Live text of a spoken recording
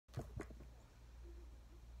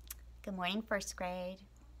Good morning, first grade.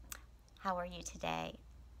 How are you today?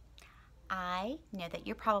 I know that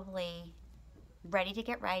you're probably ready to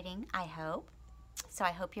get writing, I hope. So I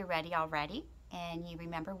hope you're ready already and you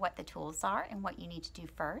remember what the tools are and what you need to do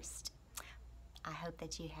first. I hope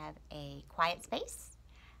that you have a quiet space.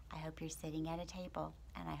 I hope you're sitting at a table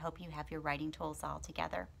and I hope you have your writing tools all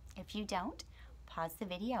together. If you don't, pause the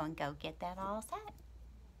video and go get that all set.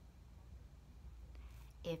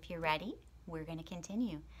 If you're ready, we're going to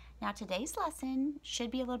continue. Now today's lesson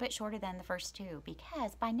should be a little bit shorter than the first two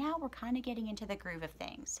because by now we're kind of getting into the groove of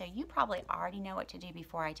things. So you probably already know what to do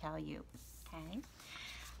before I tell you, okay?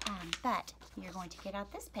 But you're going to get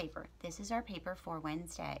out this paper. This is our paper for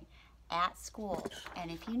Wednesday at school.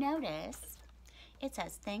 And if you notice, it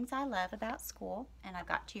says things I love about school, and I've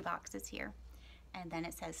got 2 boxes here. And then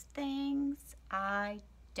it says things I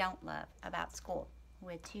don't love about school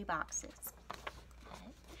with 2 boxes.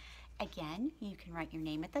 Again, you can write your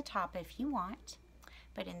name at the top if you want,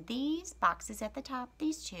 but in these boxes at the top,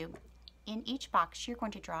 these 2, in each box you're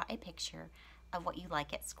going to draw a picture of what you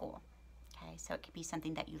like at school. Okay, so it could be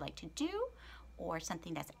something that you like to do or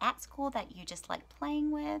something that's at school that you just like playing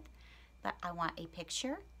with, but I want a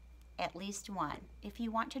picture, at least 1. If you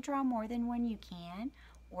want to draw more than 1, you can,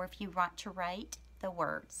 or if you want to write the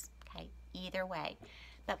words, okay, either way.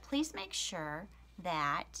 But please make sure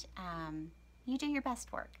that you do your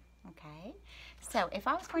best work. Okay, so if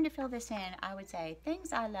I was going to fill this in, I would say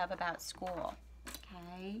things I love about school.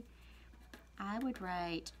 Okay, I would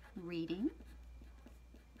write reading,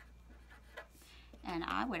 and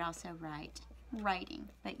I would also write writing,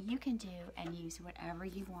 but you can do and use whatever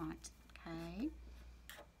you want. Okay,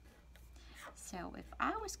 so if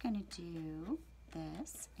I was going to do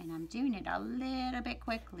this, and I'm doing it a little bit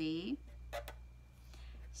quickly,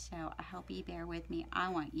 so I hope you bear with me. I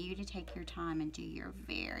want you to take your time and do your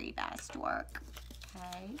very best work,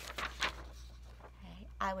 okay?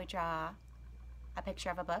 I would draw a picture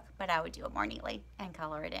of a book, but I would do it more neatly and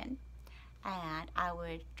color it in. And I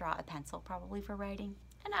would draw a pencil probably for writing,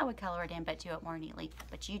 and I would color it in but do it more neatly.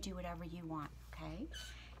 But you do whatever you want, okay?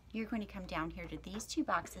 You're going to come down here to these 2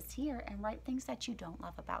 boxes here and write things that you don't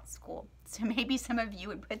love about school. So maybe some of you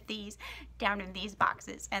would put these down in these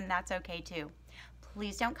boxes, and that's okay too.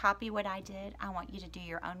 Please don't copy what I did. I want you to do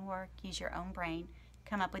your own work, use your own brain,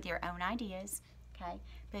 come up with your own ideas, okay?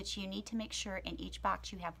 But you need to make sure in each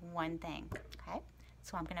box you have 1 thing, okay?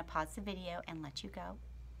 So I'm gonna pause the video and let you go.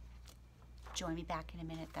 Join me back in a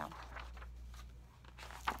minute though.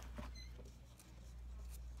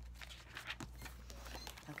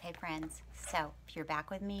 Okay, friends, so if you're back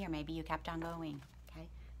with me or maybe you kept on going, okay?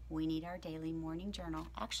 We need our daily morning journal.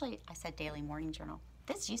 Actually, I said daily morning journal.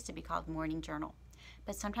 This used to be called morning journal,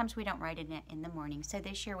 but sometimes we don't write in it in the morning. So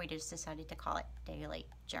this year we just decided to call it daily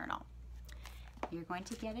journal. You're going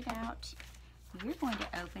to get it out. You're going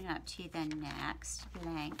to open up to the next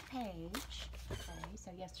blank page. Okay,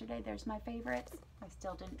 so yesterday there's my favorites. I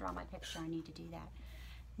still didn't draw my picture. I need to do that.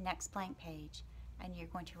 Next blank page, and you're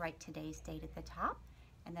going to write today's date at the top,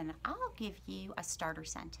 and then I'll give you a starter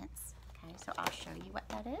sentence. Okay, so I'll show you what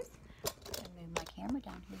that is. And move my camera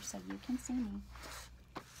down here so you can see me.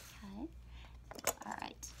 Okay, all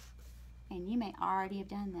right, and you may already have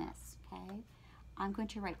done this, okay? I'm going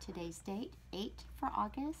to write today's date, 8 for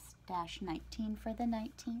August, -19 for the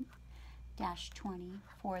 19th, -20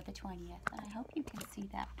 for the 20th, and I hope you can see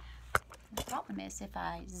that. The problem is if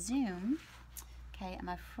I zoom, okay, I'm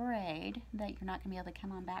afraid that you're not going to be able to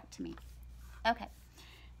come on back to me. Okay,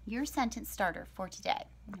 your sentence starter for today,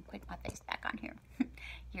 I'm going to put my face back on here.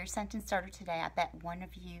 Your sentence starter today, I bet one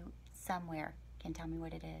of you somewhere can tell me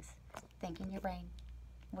what it is. Think in your brain.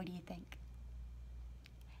 What do you think?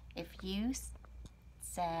 If you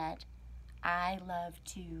said, I love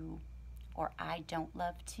to, or I don't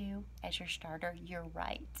love to as your starter, you're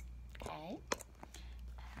right, okay?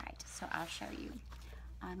 All right, so I'll show you.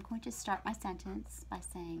 I'm going to start my sentence by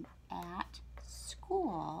saying, at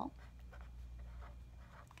school,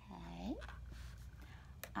 okay,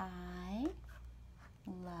 I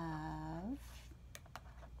love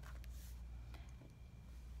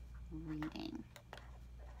reading.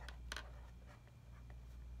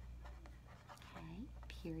 Okay,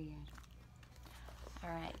 period. All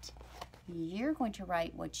right, you're going to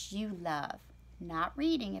write what you love. Not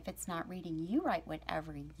reading. If it's not reading, you write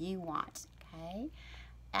whatever you want, okay?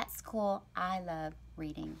 At school, I love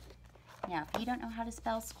reading. Now, if you don't know how to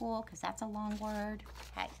spell school, because that's a long word,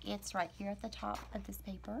 okay, it's right here at the top of this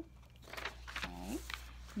paper. Okay.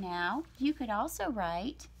 Now, you could also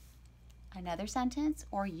write another sentence,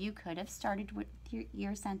 or you could have started with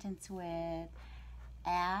your sentence with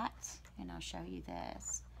at, and I'll show you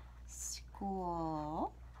this,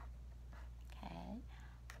 school,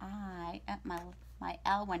 my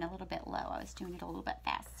L went a little bit low. I was doing it a little bit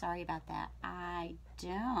fast. Sorry about that. I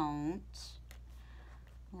don't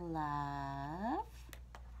love,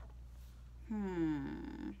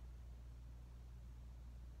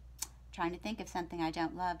 trying to think of something I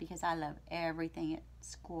don't love because I love everything at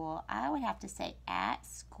school. I would have to say at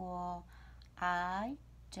school, I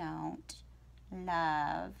don't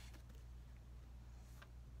love,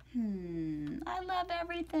 I love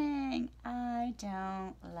everything. I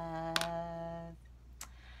don't love.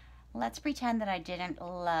 Let's pretend that I didn't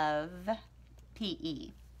love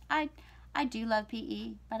PE. I do love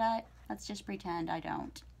PE, but let's just pretend I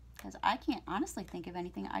don't, because I can't honestly think of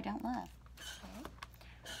anything I don't love. Okay.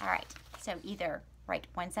 All right, so either write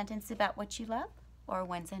one sentence about what you love or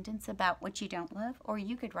one sentence about what you don't love, or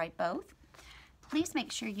you could write both. Please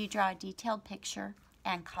make sure you draw a detailed picture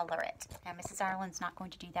and color it. Now, Mrs. Ireland's not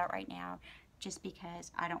going to do that right now just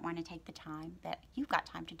because I don't want to take the time, but you've got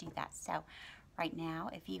time to do that. So right now,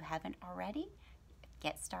 if you haven't already,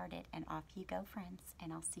 get started and off you go, friends,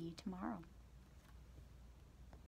 and I'll see you tomorrow.